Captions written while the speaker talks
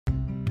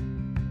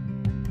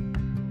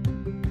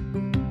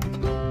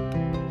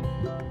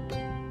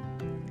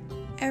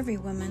Every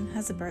woman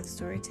has a birth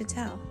story to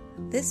tell.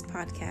 This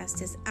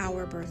podcast is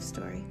our birth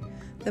story,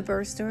 the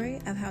birth story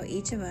of how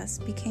each of us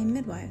became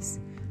midwives,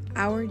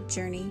 our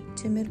journey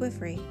to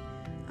midwifery.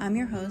 I'm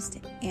your host,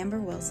 Amber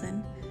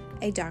Wilson,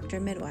 a doctor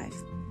midwife,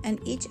 and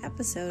each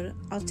episode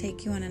I'll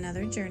take you on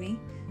another journey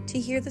to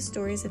hear the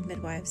stories of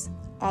midwives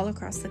all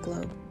across the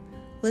globe.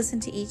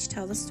 Listen to each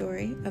tell the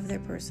story of their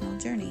personal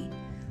journey.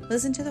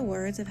 Listen to the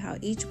words of how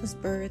each was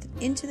birthed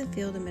into the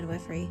field of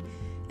midwifery,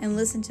 and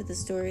listen to the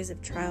stories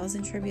of trials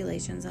and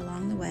tribulations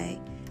along the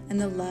way and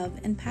the love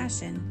and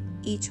passion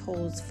each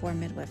holds for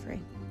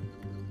midwifery.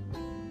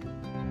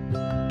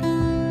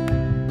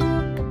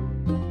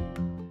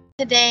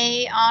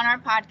 Today on our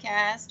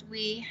podcast,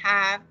 we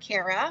have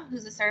Kara,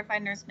 who's a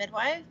certified nurse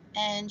midwife,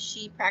 and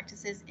she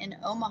practices in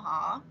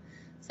Omaha.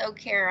 So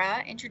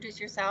Kara, introduce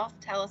yourself.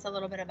 Tell us a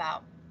little bit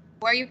about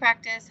where you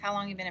practice, how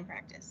long you've been in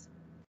practice.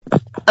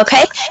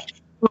 Okay.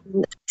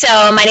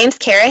 So my name's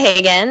Kara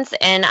Higgins,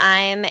 and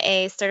I'm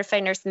a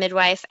certified nurse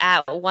midwife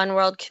at One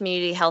World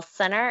Community Health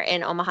Center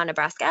in Omaha,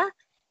 Nebraska.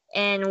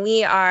 And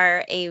we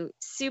are a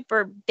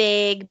super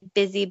big,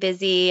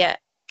 busy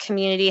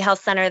community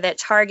health center that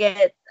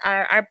targets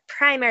our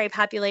primary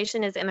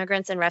population is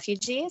immigrants and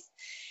refugees.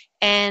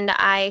 And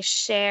I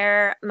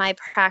share my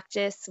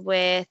practice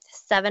with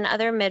 7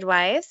 other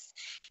midwives.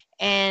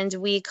 And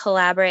we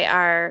collaborate.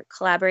 Our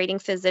collaborating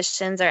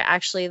physicians are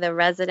actually the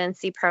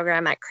residency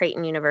program at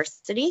Creighton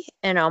University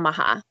in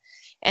Omaha.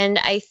 And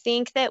I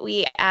think that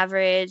we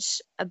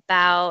average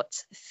about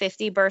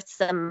 50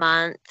 births a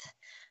month.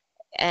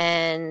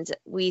 And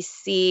we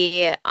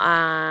see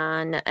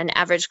on an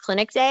average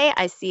clinic day,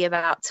 I see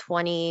about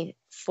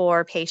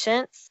 24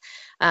 patients.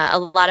 A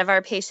lot of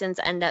our patients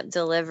end up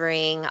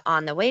delivering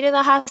on the way to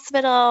the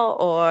hospital,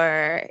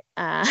 or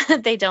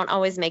they don't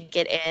always make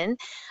it in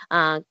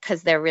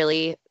because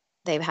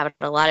they've had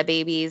a lot of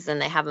babies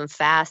and they have them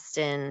fast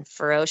and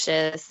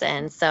ferocious.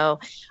 And so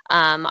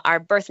our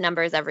birth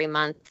numbers every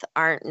month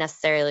aren't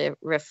necessarily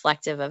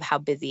reflective of how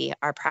busy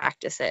our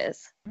practice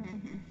is.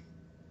 Mm-hmm.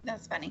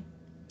 That's funny.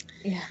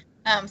 Yeah.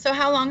 So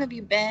how long have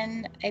you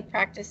been a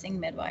practicing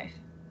midwife?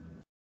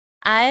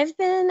 I've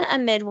been a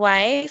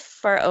midwife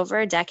for over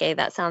a decade.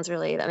 That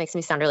makes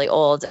me sound really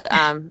old.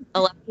 11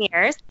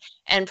 years.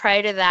 And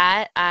prior to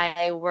that,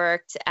 I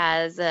worked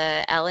as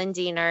a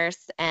L&D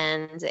nurse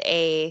and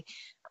in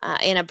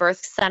a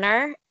birth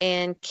center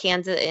in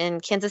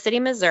Kansas City,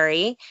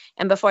 Missouri.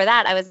 And before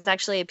that, I was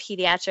actually a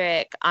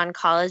pediatric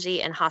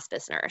oncology and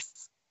hospice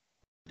nurse.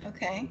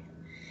 Okay.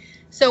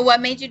 So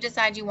what made you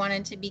decide you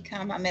wanted to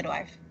become a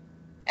midwife?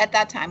 At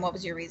that time, what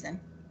was your reason?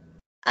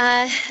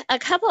 A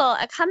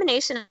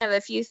combination of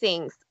a few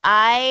things.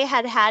 I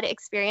had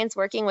experience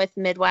working with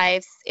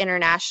midwives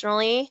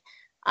internationally.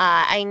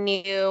 I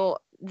knew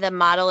the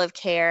model of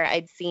care.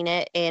 I'd seen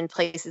it in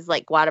places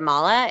like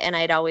Guatemala, and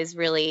I'd always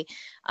really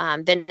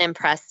been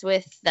impressed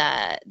with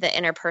the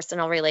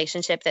interpersonal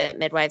relationship that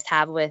midwives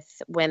have with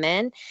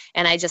women,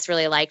 and I just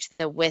really liked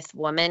the with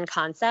woman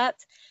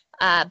concept.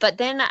 But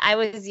then I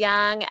was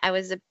young. I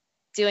was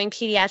doing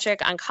pediatric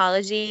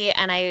oncology,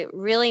 and I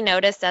really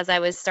noticed as I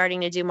was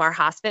starting to do more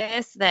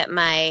hospice that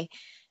my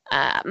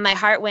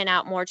heart went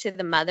out more to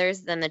the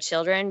mothers than the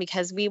children,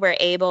 because we were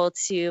able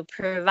to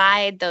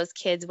provide those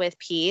kids with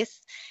peace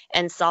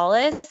and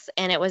solace,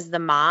 and it was the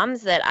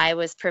moms that I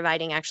was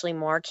providing actually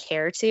more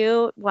care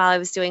to while I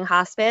was doing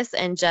hospice,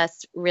 and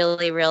just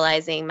really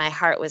realizing my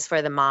heart was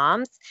for the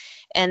moms.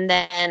 And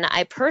then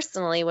I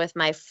personally, with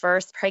my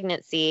first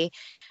pregnancy,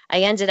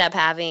 I ended up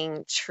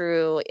having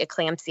true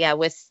eclampsia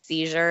with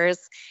seizures.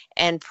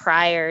 And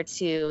prior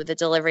to the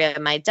delivery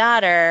of my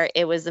daughter,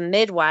 it was a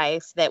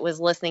midwife that was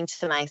listening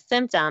to my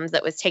symptoms,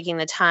 that was taking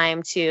the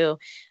time to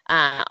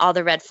all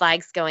the red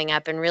flags going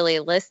up and really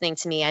listening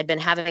to me. I'd been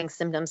having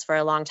symptoms for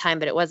a long time,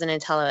 but it wasn't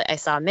until I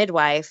saw a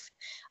midwife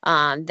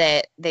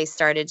that they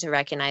started to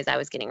recognize I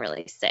was getting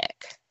really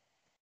sick.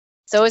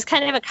 So it was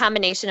kind of a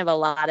combination of a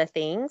lot of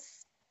things.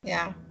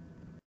 Yeah.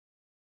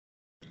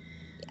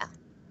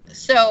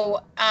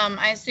 So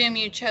I assume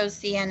you chose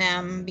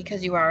CNM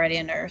because you were already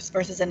a nurse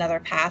versus another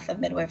path of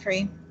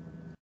midwifery.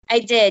 I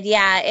did,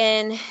 yeah.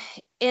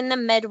 In the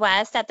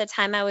Midwest at the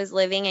time, I was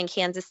living in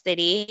Kansas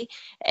City,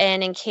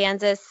 and in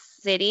Kansas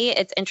City,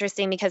 it's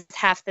interesting because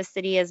half the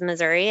city is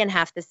Missouri and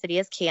half the city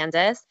is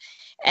Kansas,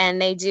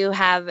 and they do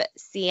have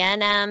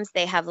CNMs,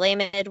 they have lay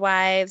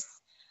midwives,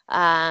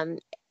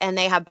 and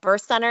they have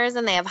birth centers,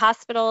 and they have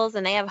hospitals,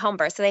 and they have home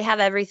birth. So they have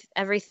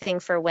everything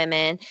for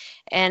women.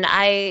 And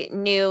I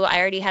knew I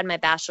already had my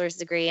bachelor's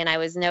degree, and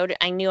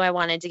I knew I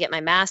wanted to get my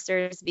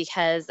master's,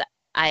 because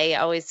I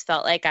always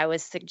felt like I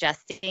was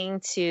suggesting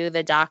to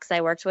the docs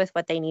I worked with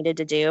what they needed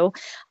to do.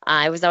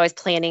 I was always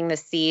planting the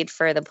seed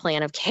for the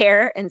plan of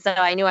care. And so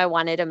I knew I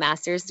wanted a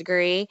master's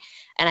degree,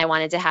 and I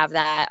wanted to have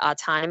that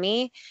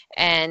autonomy.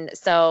 And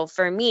so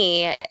for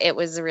me, it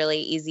was a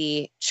really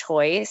easy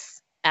choice.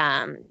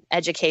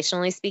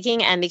 Educationally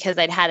speaking, and because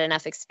I'd had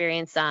enough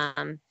experience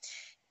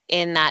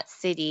in that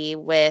city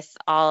with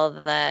all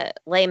the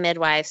lay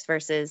midwives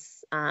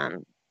versus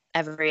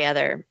every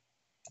other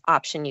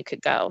option you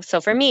could go.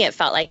 So for me, it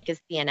felt like a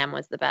CNM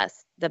was the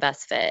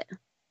best fit.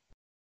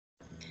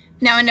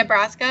 Now in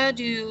Nebraska,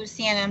 do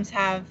CNMs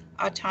have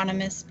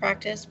autonomous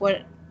practice?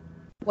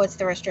 What's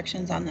the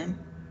restrictions on them?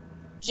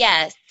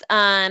 Yes,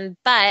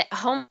 but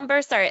home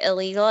births are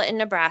illegal in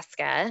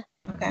Nebraska.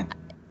 Okay.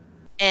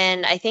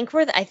 And I think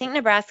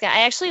Nebraska,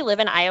 I actually live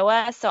in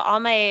Iowa, so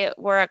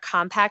we're a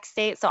compact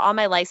state, so all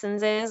my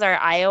licenses are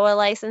Iowa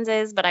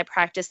licenses, but I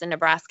practice in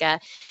Nebraska.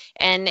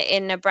 And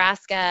in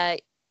Nebraska,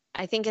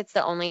 I think it's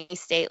the only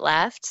state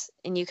left,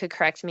 and you could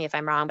correct me if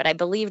I'm wrong, but I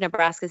believe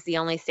Nebraska is the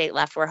only state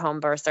left where home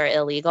births are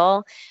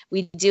illegal.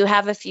 We do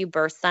have a few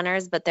birth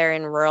centers, but they're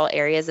in rural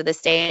areas of the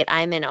state.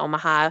 I'm in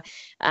Omaha,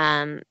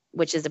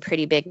 which is a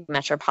pretty big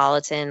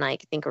metropolitan,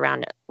 like I think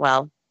around,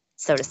 well,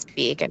 so to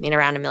speak, I mean,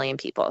 around 1 million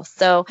people.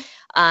 So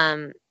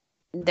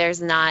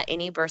there's not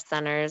any birth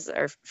centers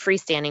or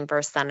freestanding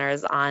birth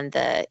centers on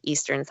the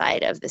eastern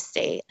side of the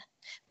state.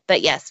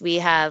 But yes, we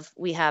have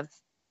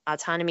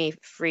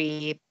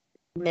autonomy-free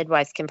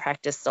midwives can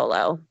practice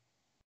solo.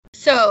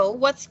 So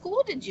what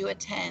school did you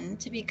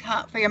attend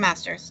for your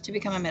master's to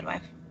become a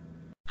midwife?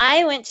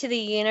 I went to the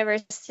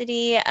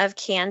University of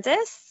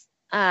Kansas,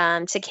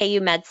 to KU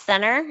Med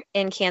Center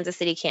in Kansas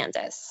City,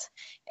 Kansas.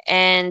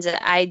 And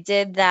I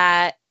did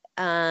that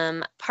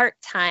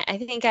part-time. I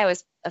think I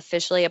was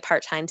officially a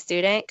part-time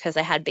student because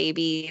I had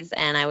babies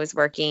and I was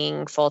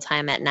working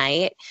full-time at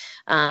night.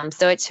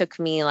 So it took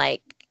me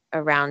like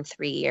around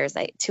 3 years,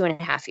 like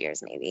 2.5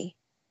 years maybe,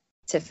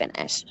 to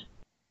finish.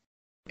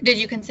 Did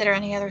you consider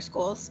any other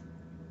schools?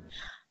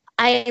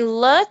 I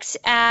looked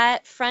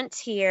at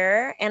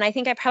Frontier, and I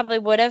think I probably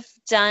would have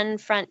done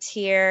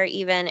Frontier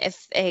even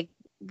if I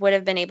would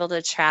have been able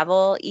to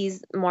travel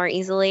more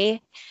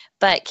easily.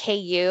 But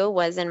KU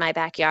was in my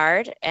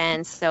backyard,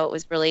 and so it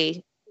was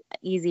really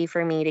easy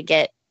for me to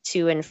get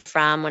to and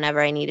from whenever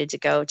I needed to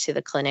go to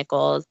the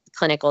clinical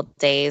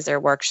days or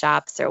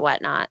workshops or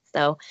whatnot.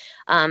 So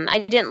I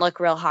didn't look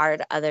real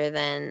hard other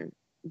than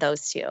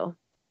those two.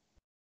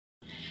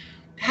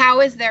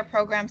 How is their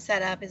program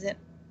set up?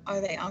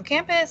 Are they on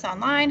campus,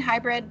 online,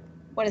 hybrid?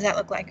 What does that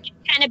look like?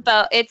 Kind of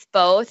both. It's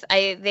both.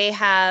 They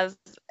have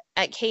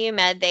at KU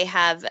Med, they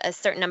have a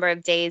certain number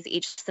of days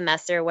each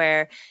semester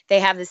where they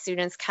have the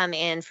students come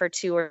in for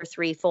 2 or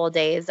 3 full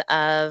days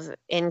of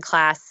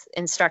in-class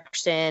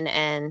instruction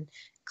and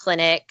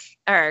clinical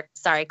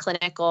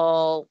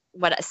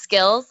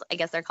skills. I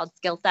guess they're called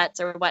skill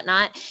sets or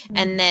whatnot. Mm-hmm.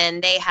 And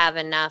then they have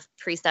enough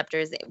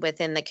preceptors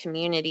within the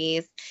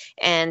communities,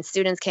 and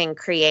students can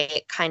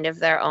create kind of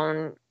their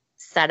own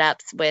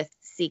setups with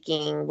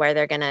seeking where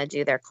they're going to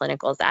do their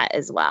clinicals at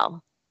as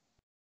well.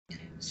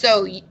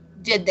 So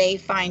did they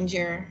find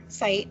your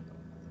site?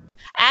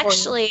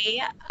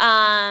 Actually,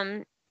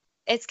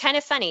 it's kind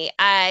of funny.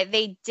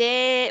 They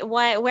did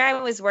where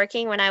I was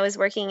working when I was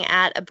working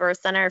at a birth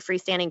center, a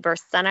freestanding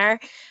birth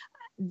center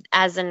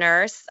as a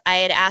nurse. I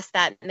had asked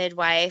that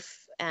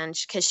midwife, and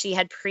because she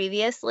had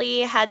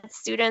previously had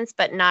students,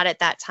 but not at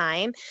that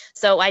time.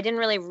 So I didn't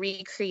really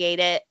recreate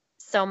it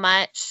so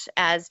much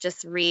as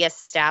just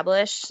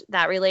reestablish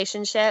that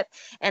relationship.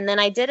 And then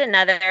I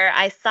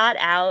sought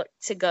out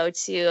to go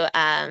to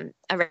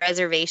a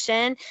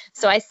reservation.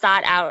 So I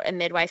sought out a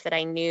midwife that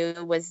I knew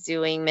was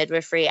doing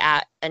midwifery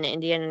at an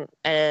Indian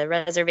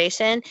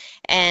reservation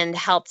and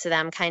helped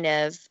them kind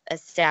of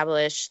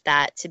establish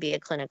that to be a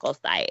clinical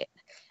site.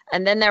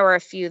 And then there were a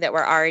few that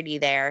were already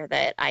there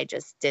that I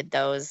just did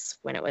those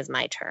when it was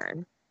my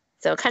turn.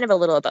 So kind of a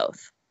little of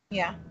both.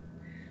 Yeah.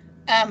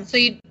 So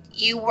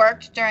you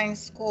worked during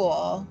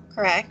school,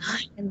 correct?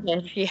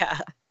 Yeah.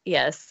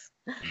 Yes.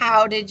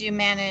 How did you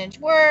manage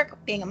work,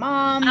 being a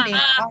mom?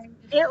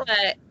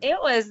 It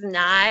was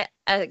not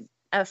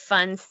a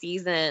fun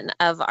season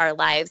of our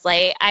lives.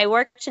 Like, I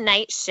worked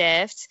night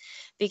shift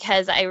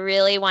because I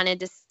really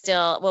wanted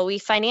to we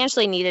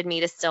financially needed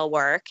me to still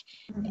work,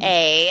 mm-hmm.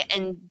 A,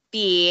 and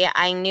B,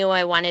 I knew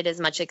I wanted as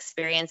much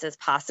experience as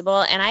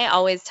possible. And I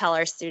always tell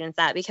our students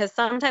that, because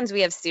sometimes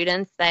we have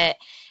students that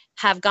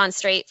have gone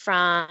straight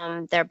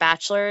from their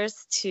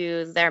bachelor's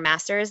to their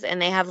master's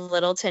and they have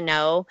little to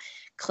no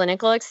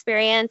clinical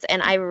experience.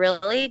 And I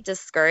really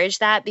discourage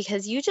that,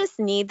 because you just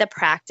need the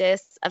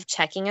practice of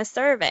checking a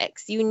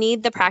cervix. You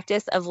need the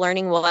practice of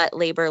learning what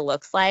labor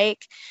looks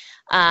like.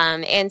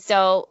 And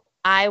so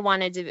I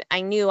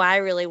knew I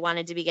really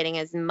wanted to be getting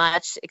as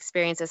much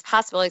experience as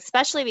possible,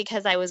 especially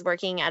because I was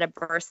working at a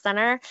birth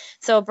center.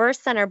 So a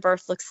birth center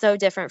birth looks so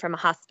different from a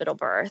hospital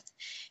birth.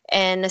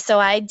 And so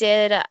I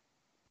did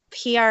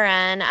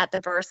PRN at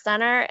the birth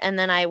center, and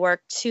then I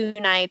worked 2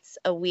 nights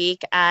a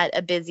week at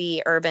a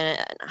busy urban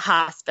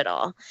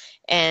hospital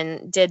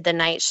and did the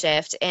night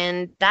shift.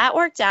 And that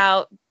worked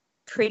out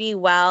pretty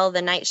well,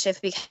 the night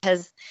shift,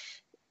 because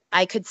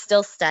I could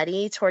still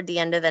study toward the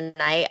end of the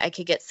night. I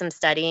could get some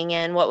studying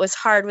in. What was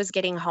hard was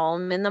getting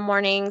home in the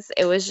mornings.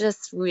 It was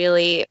just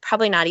really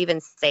probably not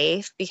even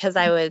safe, because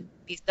I would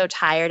be so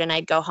tired and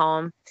I'd go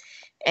home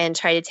and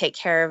try to take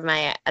care of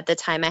at the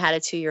time I had a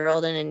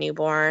 2-year-old and a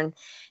newborn,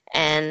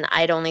 and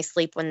I'd only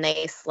sleep when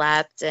they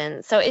slept.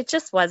 And so it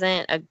just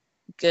wasn't a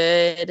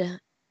good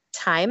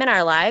time in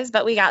our lives,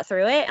 but we got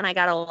through it, and I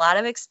got a lot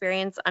of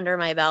experience under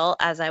my belt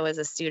as I was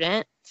a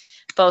student,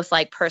 both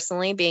like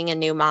personally being a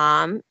new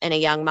mom and a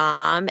young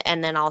mom,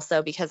 and then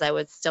also because I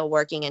was still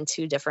working in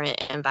 2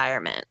 different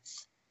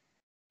environments.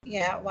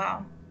 Yeah,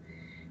 wow.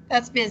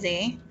 That's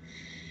busy.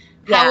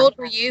 Yeah. How old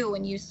were you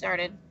when you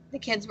started? The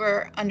kids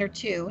were under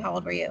 2. How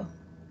old were you?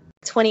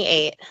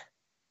 28.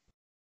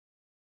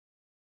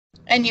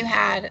 And you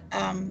had,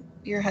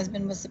 your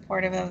husband was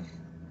supportive of?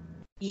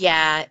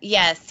 Yeah,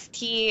 yes.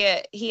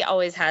 He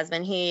always has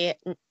been. He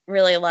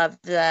really loved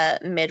the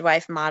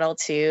midwife model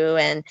too,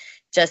 and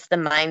just the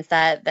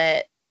mindset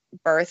that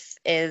birth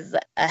is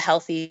a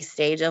healthy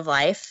stage of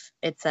life.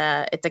 It's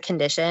a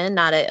condition,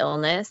 not an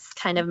illness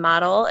kind of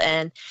model,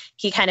 and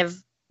he kind of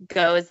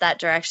goes that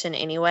direction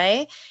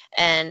anyway.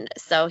 And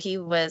so he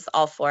was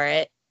all for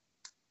it.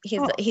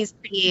 He's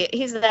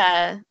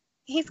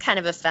kind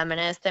of a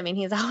feminist. I mean,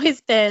 he's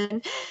always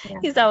been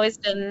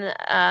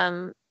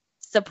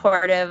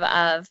supportive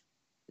of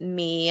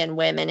me and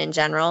women in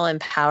general,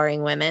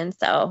 empowering women.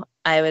 So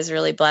I was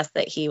really blessed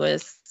that he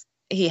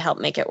helped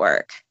make it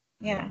work.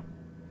 Yeah.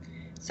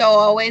 So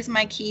always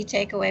my key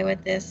takeaway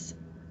with this,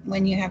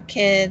 when you have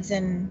kids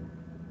and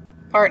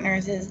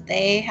partners, is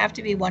they have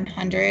to be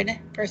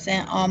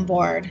 100% on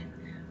board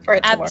for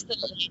it to work.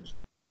 Absolutely.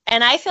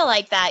 And I feel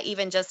like that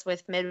even just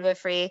with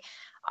midwifery,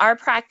 our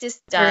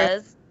practice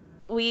does.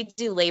 We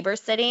do labor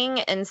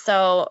sitting. And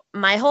so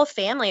my whole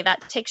family,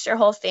 that takes your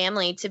whole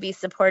family to be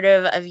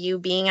supportive of you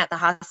being at the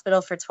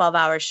hospital for 12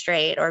 hours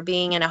straight or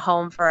being in a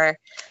home for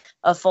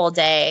a full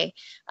day.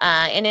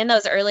 And in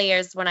those early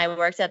years when I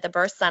worked at the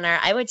birth center,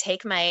 I would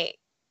take my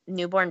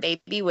newborn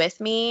baby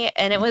with me,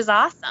 and it was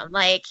awesome.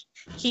 Like,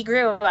 he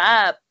grew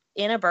up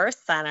in a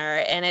birth center,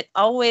 and it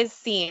always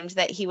seemed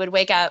that he would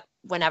wake up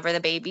whenever the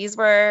babies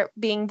were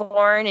being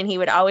born, and he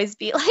would always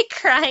be like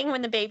crying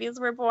when the babies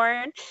were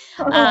born.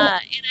 And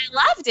I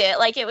loved it.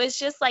 Like, it was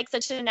just like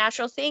such a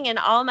natural thing. And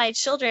all my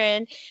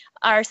children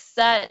are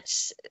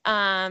such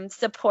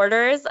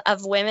supporters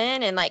of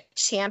women and like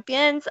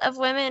champions of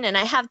women. And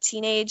I have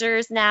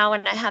teenagers now,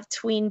 and I have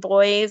tween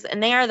boys,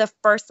 and they are the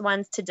first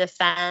ones to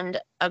defend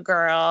a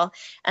girl,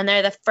 and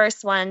they're the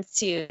first ones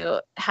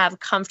to have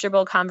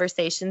comfortable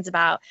conversations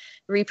about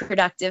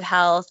reproductive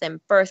health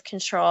and birth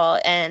control.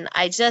 And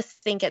I just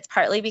think it's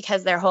partly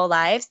because their whole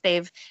lives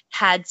they've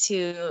had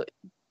to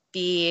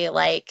be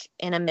like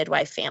in a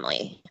midwife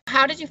family.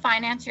 How did you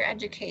finance your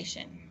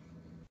education?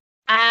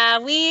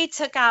 We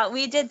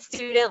did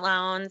student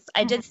loans.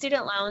 I did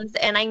student loans,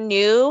 and I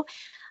knew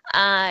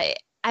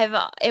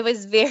it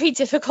was very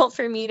difficult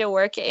for me to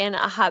work in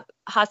a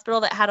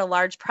hospital that had a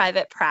large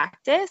private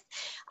practice.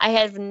 I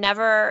have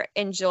never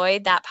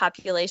enjoyed that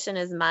population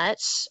as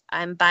much.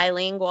 I'm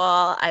bilingual.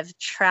 I've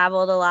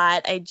traveled a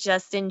lot. I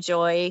just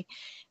enjoy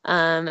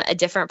a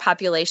different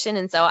population.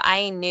 And so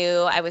I knew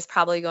I was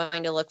probably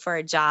going to look for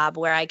a job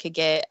where I could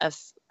get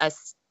a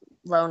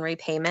loan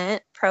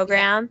repayment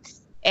program.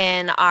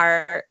 And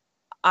our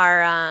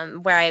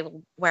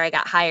where I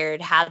got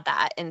hired had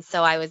that. And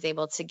so I was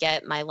able to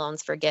get my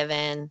loans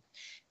forgiven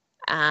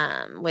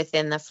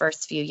within the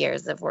first few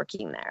years of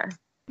working there.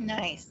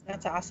 Nice.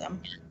 That's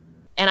awesome.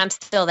 And I'm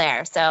still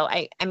there. So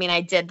I mean,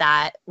 I did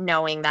that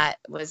knowing that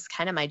was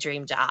kind of my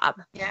dream job.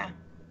 Yeah.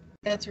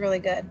 That's really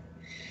good.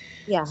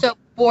 Yeah. So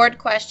board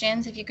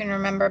questions, if you can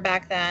remember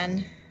back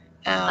then.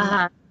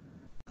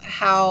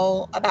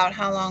 How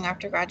long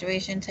after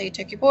graduation until you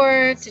took your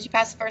boards? Did you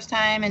pass the first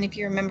time? And if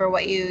you remember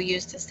what you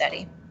used to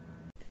study?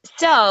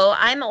 So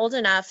I'm old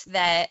enough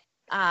that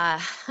I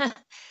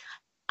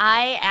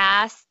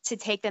asked to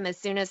take them as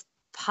soon as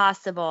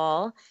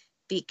possible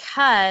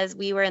because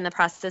we were in the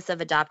process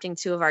of adopting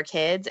 2 of our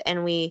kids,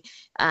 and we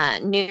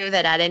knew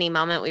that at any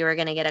moment we were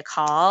going to get a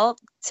call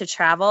to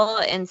travel.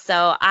 And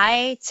so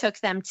I took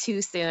them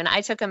too soon. I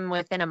took them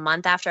within a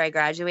month after I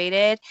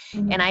graduated.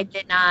 Mm-hmm. And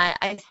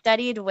I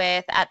studied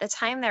with, at the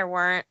time there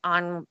weren't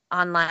online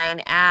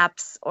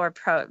apps or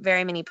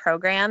very many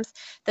programs.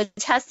 The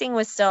testing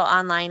was still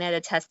online at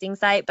a testing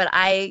site, but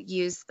I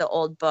used the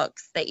old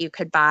books that you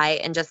could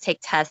buy and just take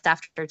test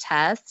after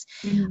test.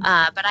 Mm-hmm.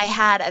 But I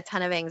had a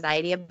ton of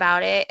anxiety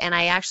about it, and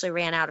I actually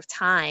ran out of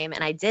time,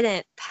 and I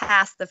didn't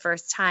pass the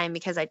first time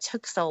because I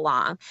took so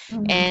long.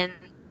 Mm-hmm. And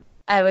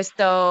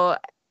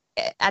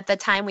at the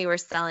time we were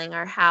selling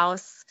our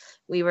house,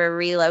 we were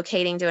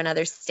relocating to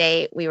another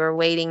state. We were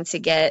waiting to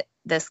get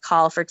this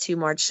call for 2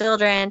 more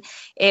children.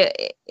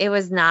 It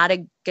was not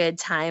a good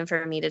time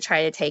for me to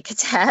try to take a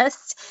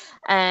test.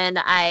 And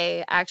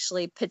I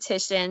actually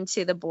petitioned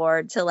to the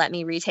board to let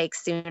me retake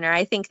sooner.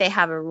 I think they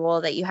have a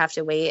rule that you have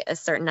to wait a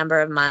certain number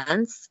of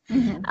months.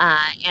 Mm-hmm.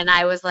 And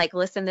I was like,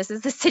 listen, this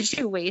is the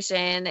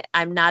situation.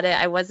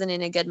 I wasn't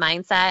in a good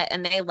mindset.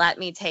 And they let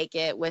me take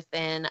it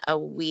within a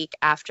week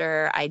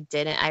after I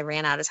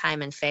ran out of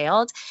time and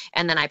failed.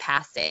 And then I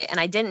passed it. And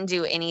I didn't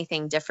do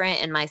anything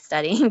different in my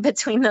studying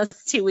between those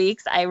 2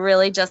 weeks. I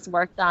really just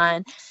worked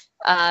on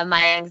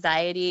my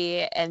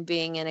anxiety and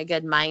being in a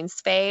good mind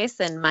space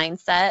and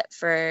mindset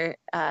for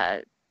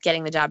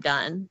getting the job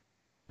done.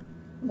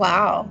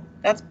 Wow.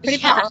 That's pretty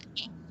powerful.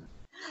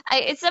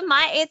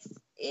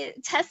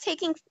 Test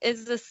taking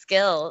is a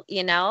skill,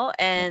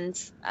 and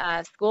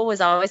school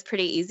was always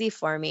pretty easy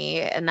for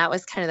me. And that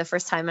was kind of the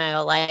first time in my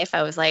whole life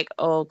I was like,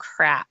 oh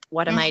crap,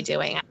 what am I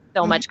doing? I have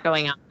so much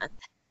going on.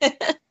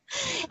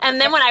 And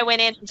then when I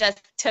went in and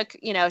just took,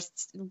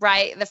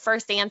 right, the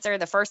first answer,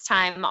 the first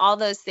time, all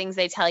those things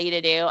they tell you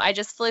to do, I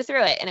just flew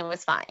through it and it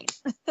was fine.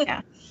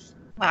 Yeah.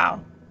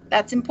 Wow.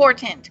 That's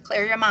important.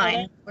 Clear your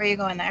mind. Where are you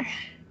going there?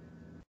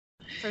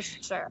 For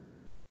sure.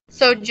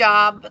 So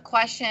job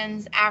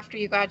questions after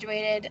you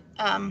graduated.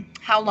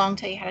 How long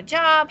till you had a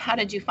job? How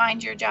did you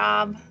find your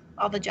job?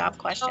 All the job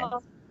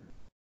questions.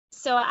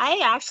 So I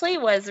actually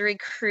was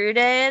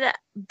recruited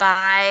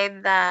by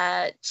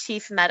the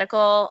chief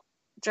medical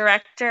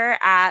director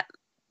at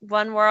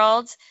One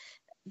World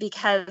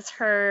because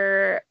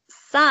her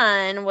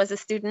son was a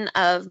student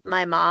of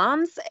my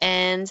mom's,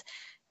 and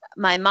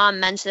my mom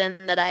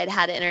mentioned that I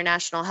had an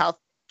international health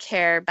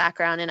care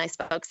background and I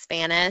spoke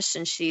Spanish,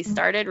 and she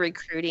started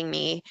recruiting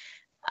me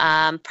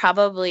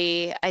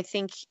probably, I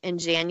think, in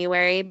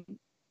January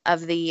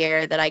of the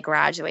year that I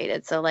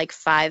graduated. So like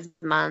 5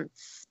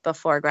 months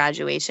before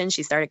graduation,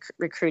 she started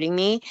recruiting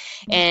me,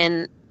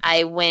 and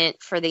I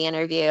went for the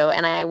interview,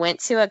 and I went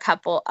to a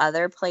couple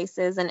other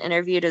places and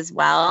interviewed as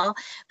well.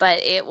 But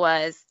it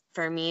was,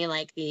 for me,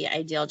 like the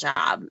ideal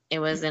job. It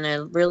was in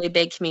a really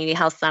big community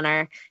health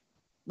center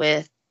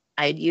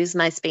I'd used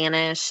my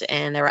Spanish,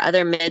 and there were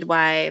other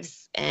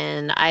midwives,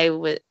 and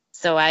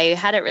so I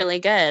had it really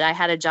good. I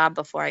had a job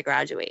before I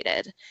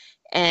graduated.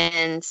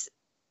 And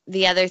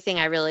the other thing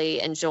I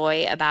really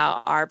enjoy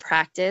about our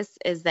practice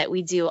is that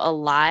we do a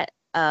lot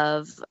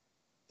of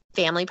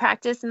family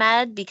practice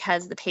med,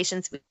 because the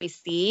patients we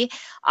see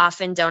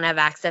often don't have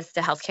access to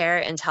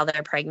healthcare until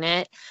they're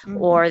pregnant,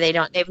 or they've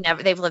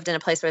lived in a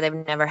place where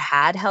they've never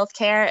had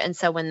healthcare. And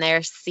so when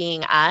they're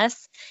seeing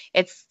us,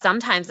 it's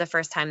sometimes the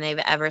first time they've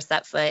ever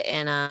set foot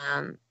in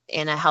a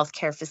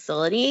healthcare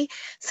facility.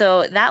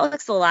 So that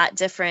looks a lot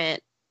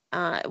different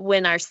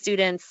when our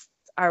students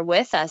are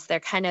with us.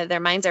 Their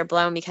minds are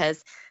blown,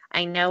 because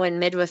I know in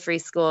midwifery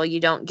school you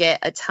don't get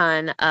a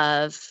ton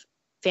of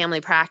family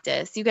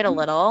practice. You get a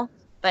little,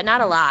 but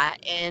not a lot.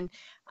 And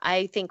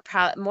I think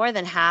more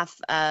than half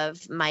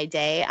of my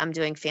day I'm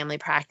doing family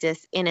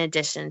practice in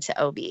addition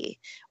to OB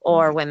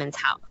or women's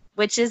health,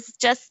 which is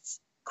just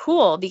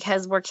cool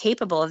because we're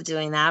capable of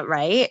doing that,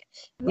 right?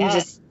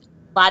 Yes.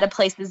 A lot of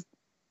places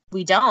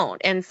we don't.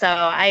 And so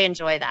I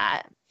enjoy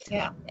that.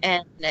 Yeah.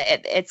 And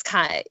it's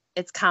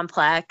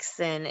complex,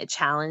 and it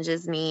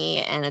challenges me,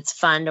 and it's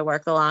fun to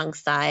work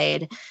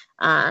alongside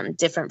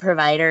different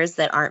providers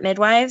that aren't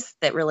midwives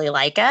that really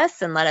like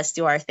us and let us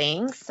do our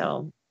thing.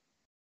 So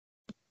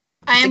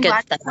I am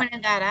glad you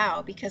pointed that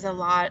out, because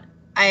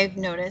I've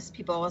noticed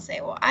people will say,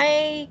 well,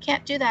 I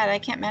can't do that. I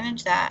can't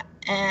manage that.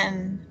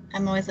 And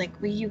I'm always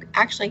like, well, you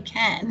actually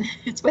can.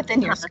 It's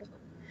within your scope.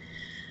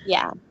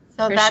 Yeah.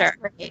 So that's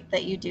great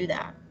that you do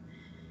that.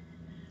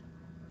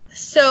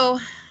 So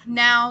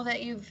now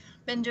that you've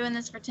been doing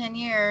this for 10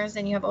 years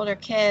and you have older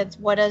kids,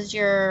 what does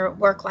your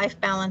work-life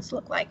balance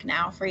look like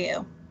now for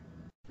you?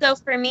 So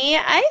for me,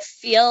 I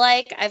feel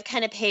like I've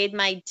kind of paid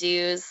my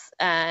dues.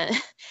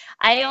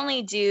 I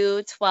only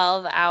do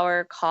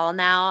 12-hour call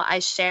now. I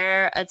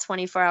share a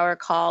 24-hour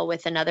call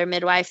with another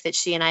midwife that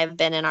she and I have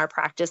been in our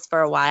practice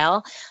for a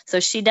while. So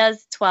she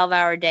does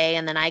 12-hour day,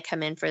 and then I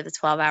come in for the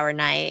 12-hour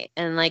night.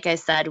 And like I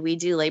said, we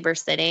do labor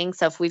sitting.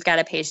 So if we've got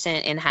a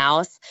patient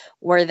in-house,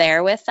 we're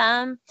there with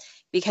them,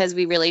 because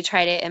we really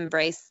try to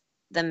embrace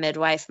the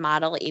midwife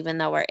model, even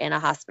though we're in a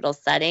hospital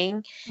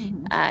setting,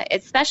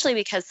 especially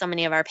because so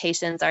many of our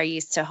patients are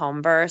used to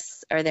home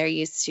births, or they're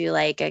used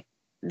to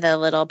the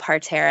little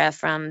partera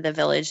from the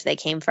village they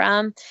came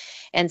from.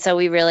 And so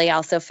we really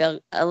also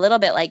feel a little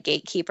bit like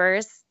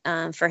gatekeepers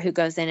for who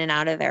goes in and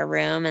out of their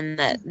room, and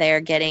that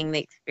they're getting the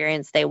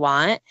experience they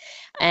want.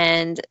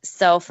 And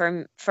so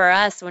for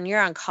us, when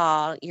you're on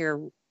call,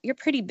 you're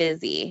pretty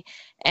busy.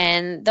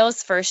 And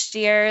those first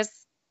years,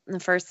 the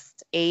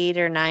first 8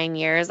 or 9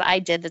 years, I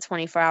did the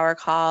 24-hour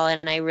call,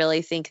 and I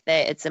really think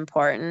that it's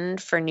important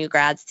for new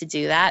grads to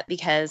do that,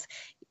 because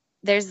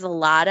there's a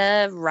lot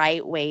of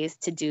right ways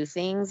to do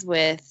things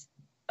with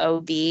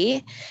OB,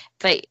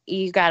 but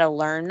you got to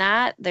learn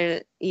that.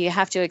 You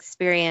have to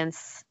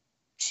experience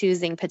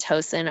choosing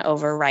Pitocin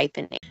over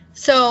ripening.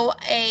 So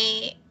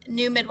a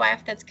new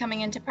midwife that's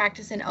coming into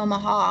practice in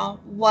Omaha,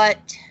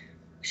 what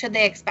should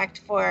they expect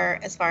for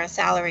as far as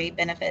salary,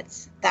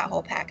 benefits, that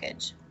whole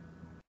package?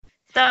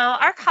 So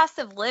our cost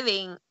of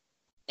living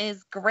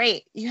is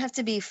great. You have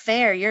to be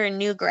fair. You're a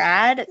new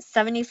grad,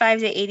 $75,000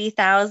 to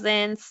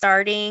 $80,000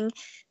 starting,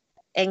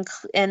 and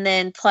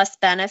then plus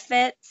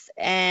benefits.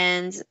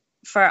 And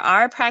for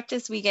our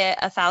practice, we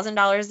get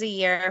 $1,000 a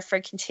year for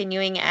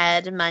continuing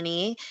ed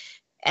money,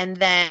 and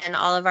then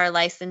all of our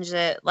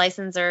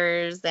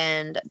licensors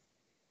and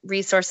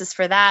resources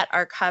for that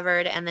are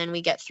covered. And then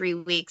we get 3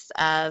 weeks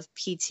of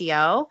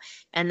PTO,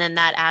 and then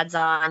that adds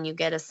on. You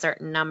get a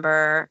certain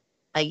number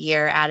a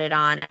year added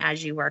on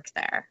as you work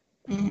there.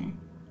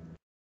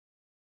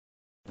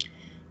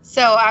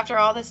 So after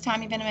all this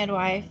time you've been a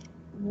midwife,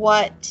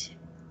 what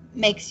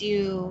makes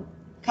you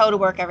go to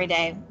work every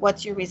day?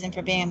 What's your reason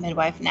for being a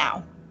midwife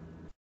now?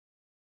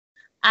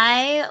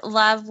 I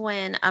love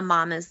when a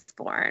mom is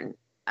born.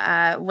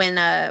 When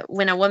a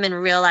woman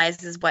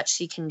realizes what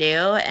she can do,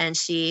 and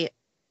she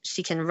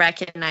can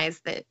recognize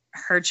that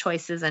her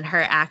choices and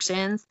her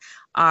actions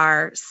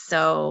are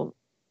so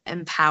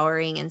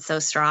empowering and so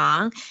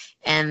strong.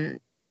 And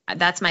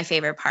that's my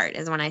favorite part,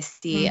 is when I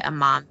see a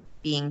mom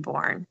being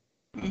born.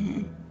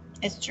 Mm-hmm.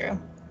 It's true.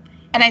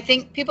 And I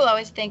think people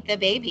always think the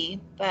baby,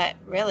 but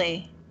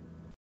really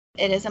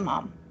it is a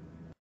mom.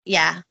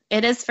 Yeah,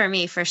 it is for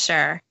me, for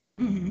sure.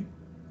 Mm-hmm.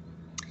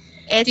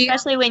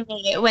 Especially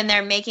when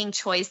they're making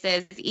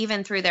choices,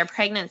 even through their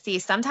pregnancy.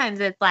 Sometimes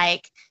it's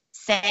like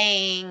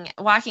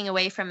walking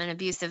away from an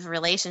abusive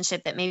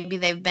relationship that maybe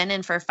they've been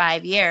in for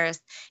 5 years,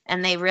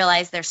 and they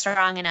realize they're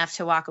strong enough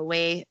to walk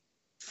away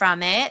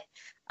from it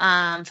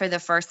for the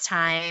first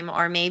time.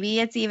 Or maybe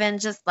it's even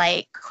just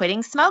like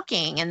quitting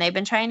smoking, and they've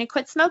been trying to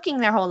quit smoking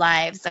their whole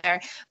lives,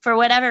 or for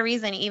whatever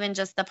reason, even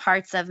just the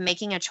parts of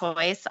making a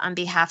choice on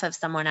behalf of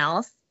someone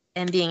else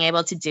and being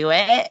able to do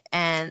it.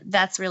 And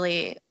that's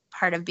really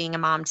part of being a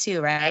mom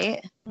too,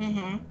 right?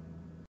 Mm-hmm.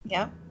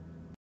 Yep.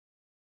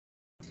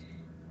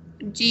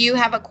 Do you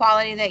have a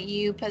quality that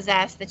you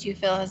possess that you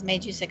feel has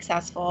made you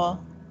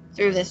successful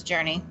through this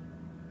journey?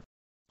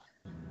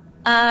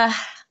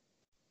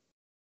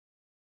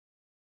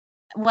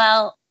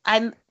 Well,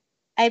 I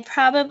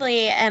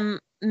probably am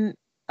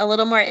a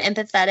little more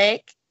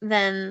empathetic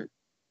than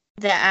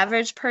the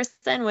average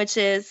person, which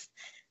is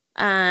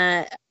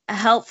a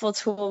helpful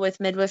tool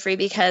with midwifery,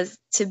 because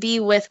to be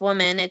with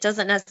women, it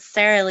doesn't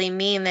necessarily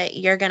mean that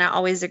you're going to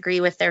always agree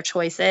with their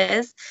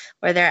choices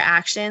or their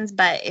actions.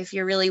 But if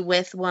you're really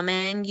with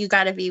woman, you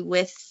got to be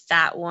with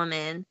that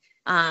woman.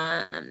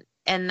 And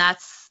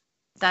that's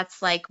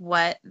like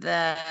what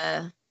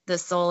the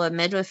soul of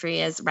midwifery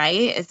is,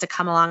 right? Is to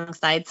come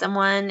alongside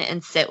someone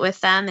and sit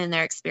with them in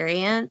their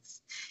experience,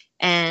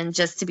 and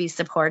just to be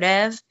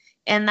supportive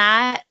in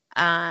that.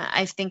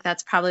 I think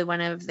that's probably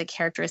one of the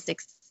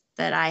characteristics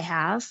that I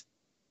have.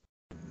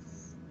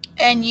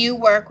 And you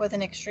work with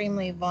an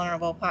extremely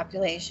vulnerable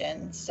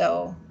population,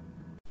 so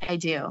I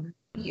do.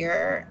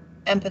 Your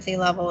empathy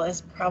level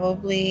is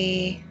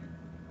probably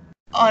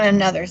on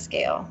another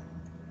scale.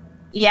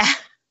 Yeah,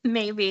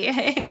 maybe.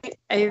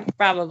 I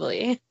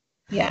probably.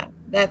 Yeah,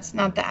 that's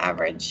not the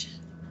average.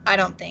 I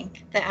don't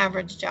think the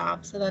average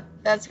job. So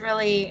that's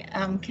really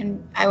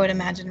I would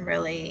imagine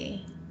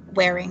really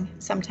wearing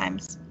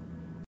sometimes.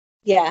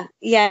 Yeah.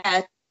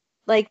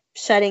 Like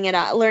shutting it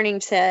off,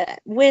 learning to,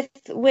 with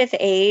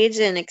age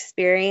and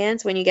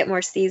experience, when you get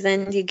more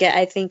seasoned,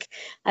 I think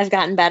I've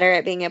gotten better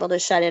at being able to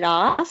shut it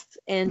off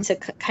and to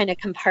kind of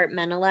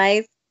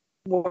compartmentalize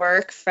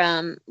work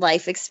from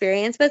life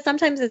experience. But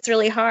sometimes it's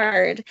really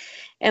hard.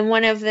 And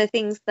one of the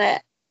things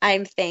that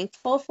I'm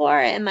thankful for,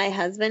 and my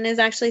husband is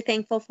actually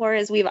thankful for,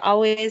 is we've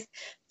always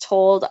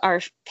told our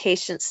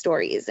patient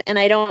stories. And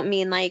I don't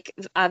mean like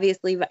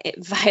obviously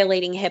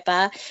violating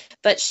HIPAA,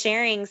 but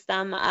sharing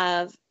some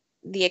of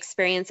the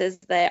experiences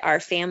that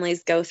our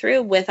families go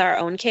through with our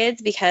own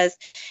kids, because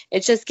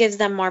it just gives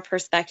them more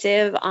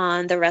perspective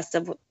on the rest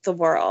of the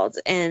world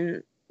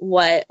and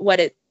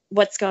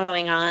what's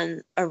going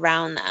on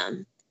around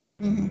them.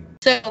 Mm-hmm.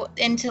 So,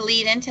 and to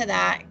lead into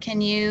that,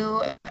 can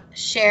you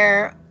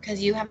share, because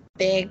you have a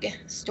big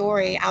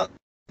story out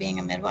being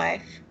a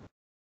midwife,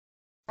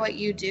 what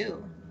you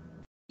do?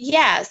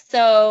 Yeah,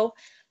 so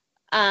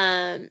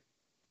my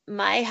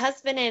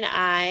husband and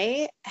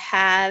I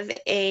have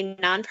a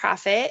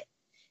nonprofit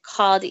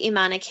called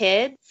Imana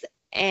Kids,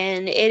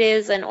 and it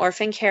is an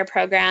orphan care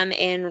program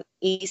in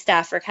East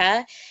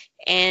Africa.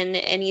 And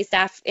in in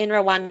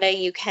Rwanda,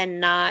 you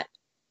cannot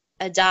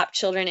adopt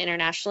children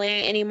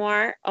internationally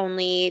anymore,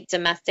 only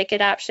domestic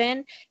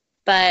adoption.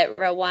 But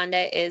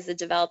Rwanda is a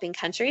developing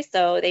country,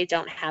 so they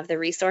don't have the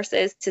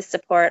resources to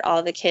support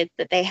all the kids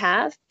that they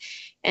have.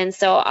 And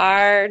so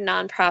our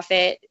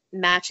nonprofit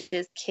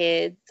matches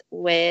kids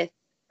with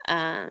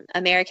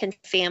American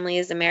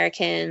families,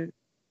 American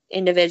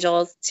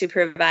individuals, to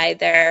provide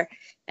their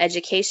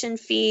education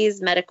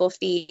fees, medical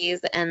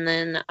fees, and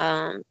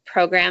then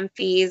program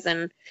fees.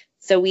 And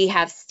so we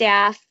have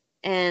staff,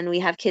 and we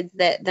have kids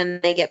that then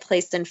they get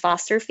placed in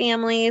foster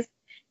families.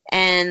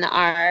 And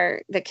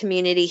the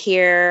community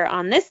here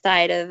on this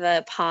side of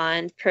the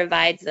pond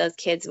provides those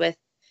kids with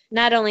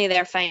not only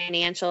their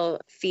financial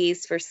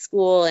fees for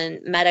school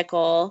and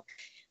medical,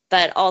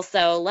 but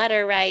also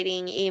letter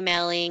writing,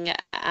 emailing,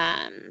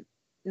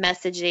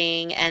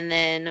 messaging. And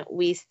then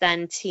we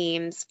send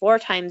teams 4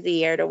 times a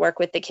year to work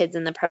with the kids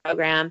in the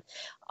program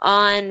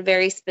on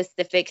very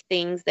specific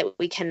things that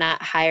we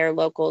cannot hire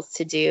locals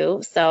to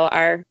do. So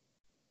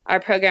our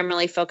program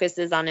really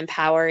focuses on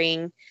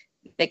empowering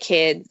the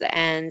kids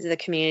and the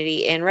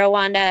community in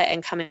Rwanda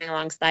and coming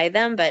alongside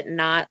them, but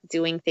not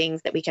doing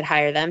things that we could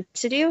hire them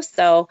to do.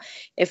 So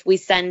if we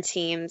send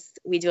teams,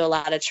 we do a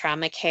lot of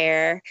trauma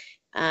care,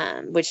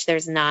 which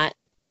there's not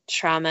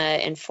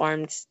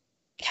trauma-informed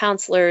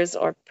counselors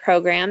or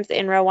programs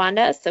in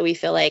Rwanda. So we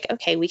feel like,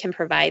 okay, we can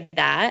provide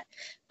that.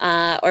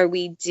 Or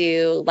we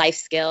do life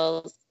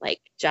skills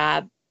like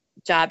job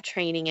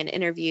training and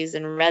interviews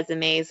and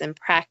resumes and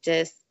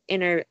practice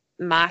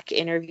mock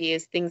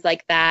interviews, things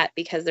like that,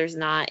 because there's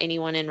not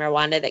anyone in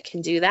Rwanda that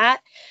can do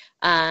that.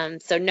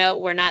 So no,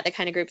 we're not the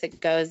kind of group that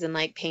goes and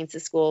like paints a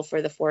school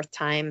for the 4th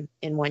time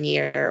in 1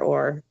 year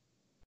or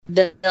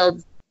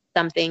builds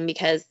something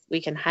because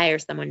we can hire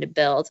someone to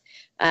build.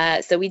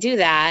 So we do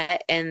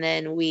that. And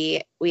then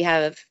we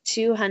have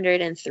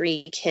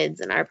 203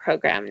 kids in our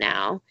program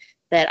now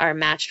that are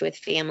matched with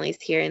families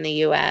here in the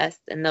U.S.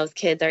 And those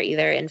kids are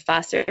either in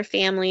foster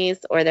families,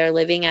 or they're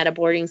living at a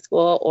boarding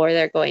school, or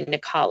they're going to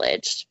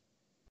college.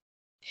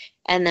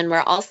 And then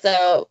we're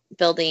also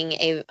building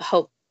a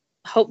Hope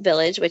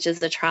Village, which is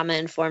the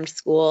trauma-informed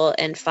school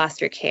and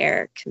foster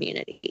care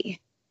community.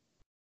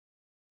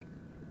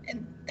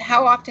 And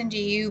how often do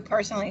you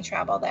personally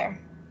travel there?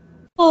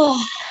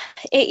 Oh,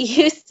 it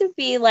used to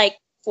be like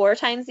 4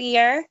 times a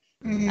year.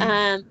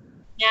 Mm-hmm.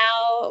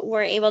 Now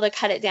we're able to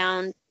cut it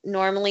down,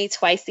 normally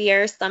twice a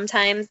year.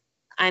 Sometimes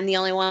I'm the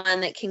only one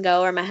that can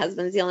go, or my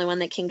husband's the only one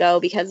that can go,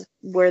 because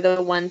we're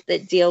the ones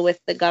that deal with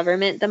the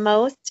government the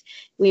most.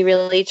 We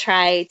really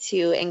try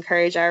to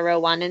encourage our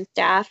Rwandan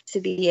staff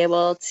to be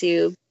able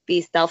to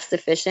be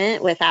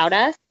self-sufficient without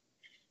us,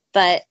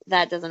 but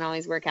that doesn't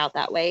always work out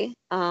that way.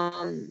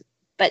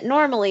 But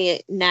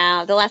normally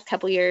now, the last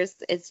couple years,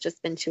 it's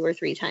just been 2 or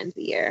 3 times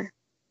a year.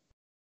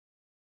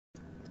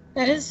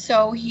 That is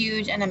so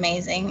huge and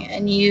amazing,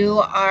 and you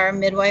are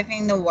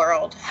midwifing the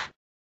world.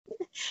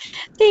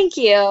 Thank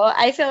you.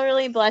 I feel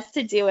really blessed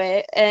to do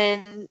it,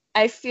 and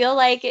I feel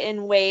like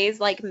in ways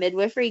like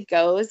midwifery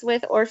goes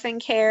with orphan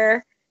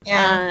care.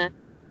 Yeah.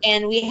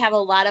 And we have a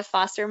lot of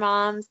foster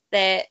moms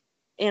that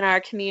in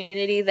our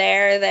community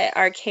there that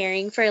are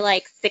caring for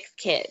like 6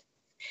 kids,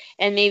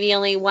 and maybe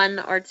only 1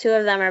 or 2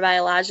 of them are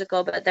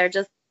biological, but they're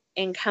just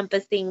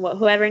encompassing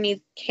whoever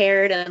needs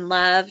cared and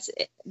loved,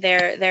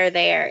 they're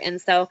there. And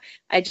so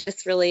I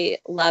just really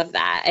love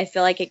that. I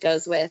feel like it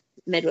goes with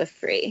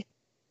midwifery.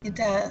 It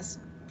does,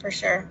 for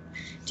sure.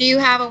 Do you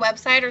have a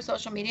website or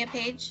social media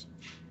page?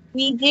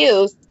 We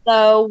do.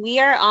 So we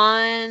are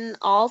on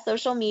all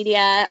social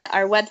media.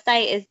 Our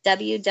website is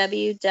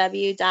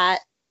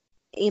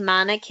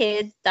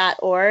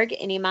www.imanakids.org,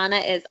 and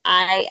Imana is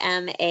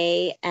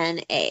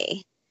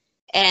IMANA.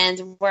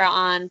 And we're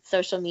on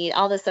social media,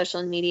 all the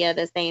social media,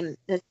 the same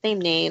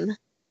name.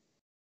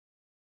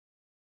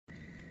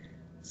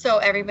 So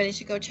everybody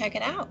should go check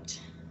it out.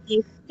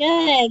 They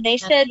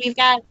should.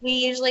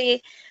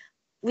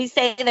 We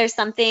say there's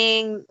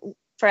something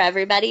for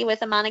everybody with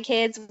Imana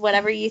Kids.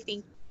 Whatever you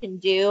think you can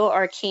do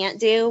or can't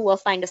do, we'll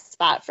find a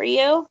spot for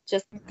you.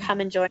 Just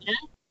come and join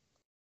us.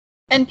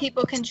 And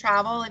people can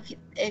travel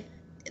if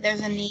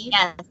there's a need?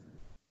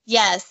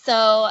 Yes.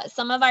 So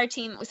some of our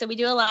team, so we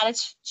do a lot of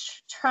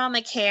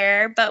trauma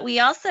care, but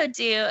we also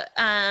do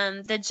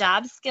the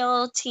job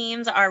skill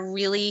teams are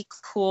really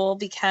cool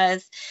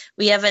because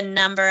we have a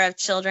number of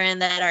children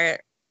that are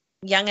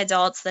young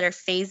adults that are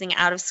phasing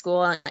out of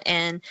school.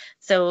 And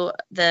so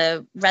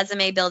the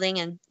resume building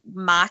and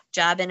mock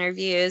job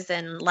interviews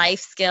and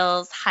life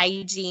skills,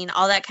 hygiene,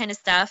 all that kind of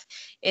stuff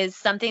is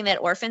something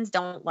that orphans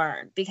don't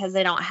learn because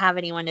they don't have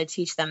anyone to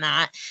teach them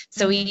that.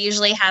 So we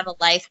usually have a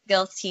life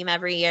skills team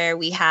every year.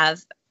 We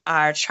have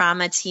our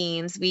trauma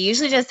teams. We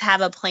usually just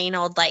have a plain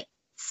old like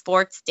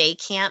sports day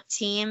camp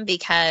team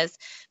because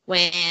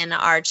when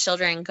our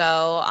children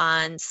go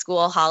on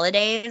school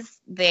holidays,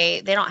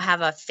 they don't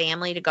have a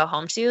family to go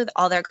home to.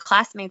 All their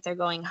classmates are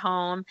going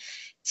home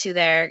to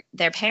their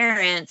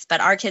parents, but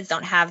our kids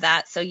don't have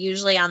that. So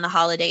usually on the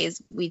holidays,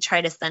 we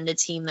try to send a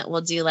team that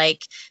will do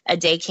like a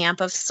day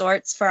camp of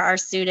sorts for our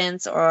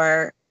students,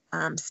 or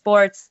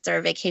sports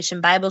or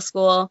vacation Bible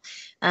school.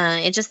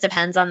 It just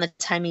depends on the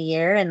time of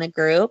year and the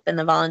group and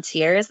the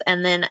volunteers.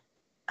 And then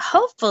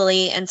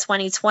hopefully in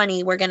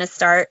 2020, we're going to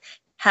start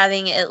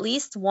having at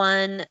least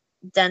one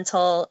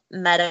dental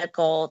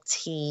medical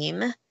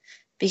team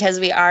because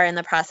we are in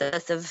the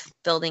process of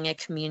building a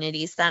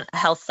community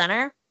health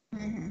center.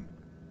 Mm-hmm.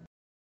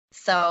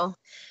 So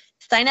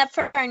sign up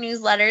for our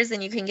newsletters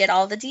and you can get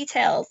all the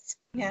details.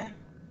 Yeah.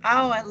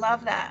 Oh, I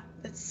love that.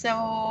 That's so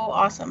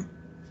awesome.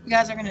 You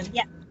guys are going to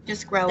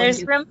just grow.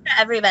 There's room for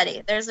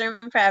everybody. There's room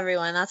for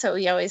everyone. That's what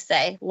we always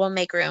say. We'll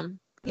make room.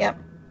 Yep.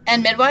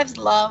 And midwives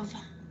love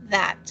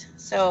that.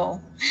 So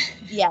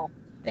yeah,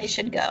 they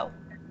should go.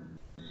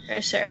 For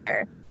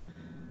sure.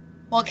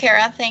 Well,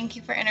 Kara, thank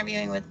you for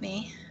interviewing with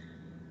me.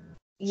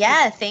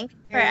 Yeah, thanks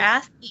for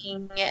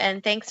asking,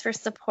 and thanks for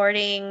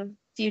supporting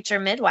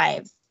future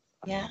midwives.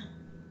 Yeah.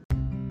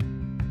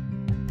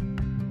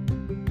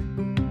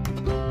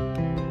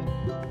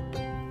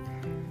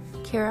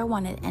 Kara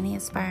wanted any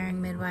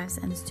aspiring midwives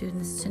and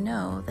students to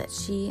know that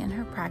she and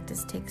her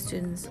practice take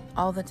students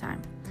all the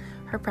time.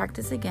 Her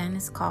practice again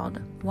is called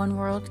One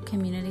World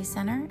Community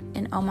Center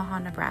in Omaha,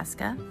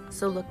 Nebraska,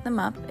 so look them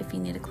up if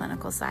you need a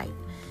clinical site.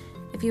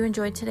 If you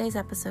enjoyed today's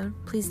episode,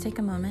 please take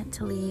a moment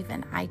to leave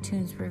an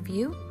iTunes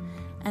review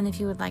And if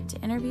you would like to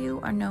interview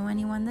or know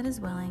anyone that is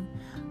willing,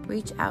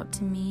 reach out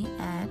to me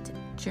at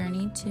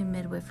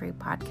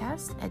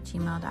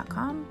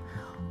journeytomidwiferypodcast@gmail.com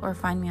or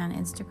find me on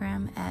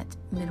Instagram at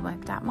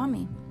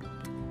midwife.mommy.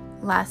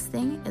 Last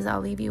thing is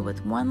I'll leave you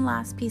with one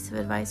last piece of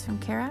advice from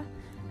Kara,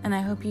 and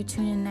I hope you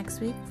tune in next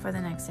week for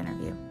the next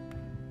interview.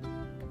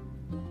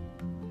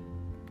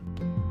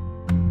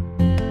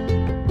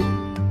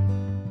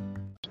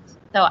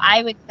 So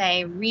I would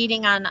say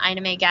reading on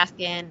Ina May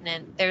Gaskin,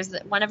 and there's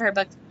one of her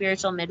books,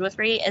 Spiritual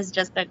Midwifery, is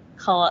just a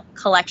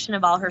collection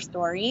of all her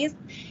stories.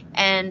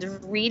 And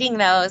reading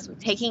those,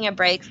 taking a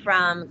break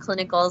from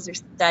clinicals or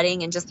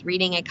studying and just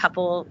reading a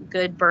couple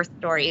good birth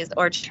stories,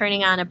 or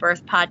turning on a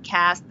birth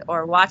podcast,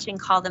 or watching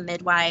Call the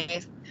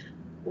Midwife,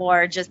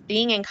 or just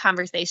being in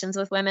conversations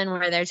with women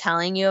where they're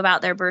telling you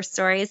about their birth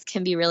stories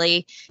can be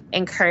really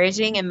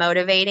encouraging and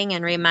motivating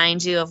and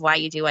remind you of why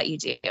you do what you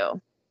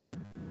do.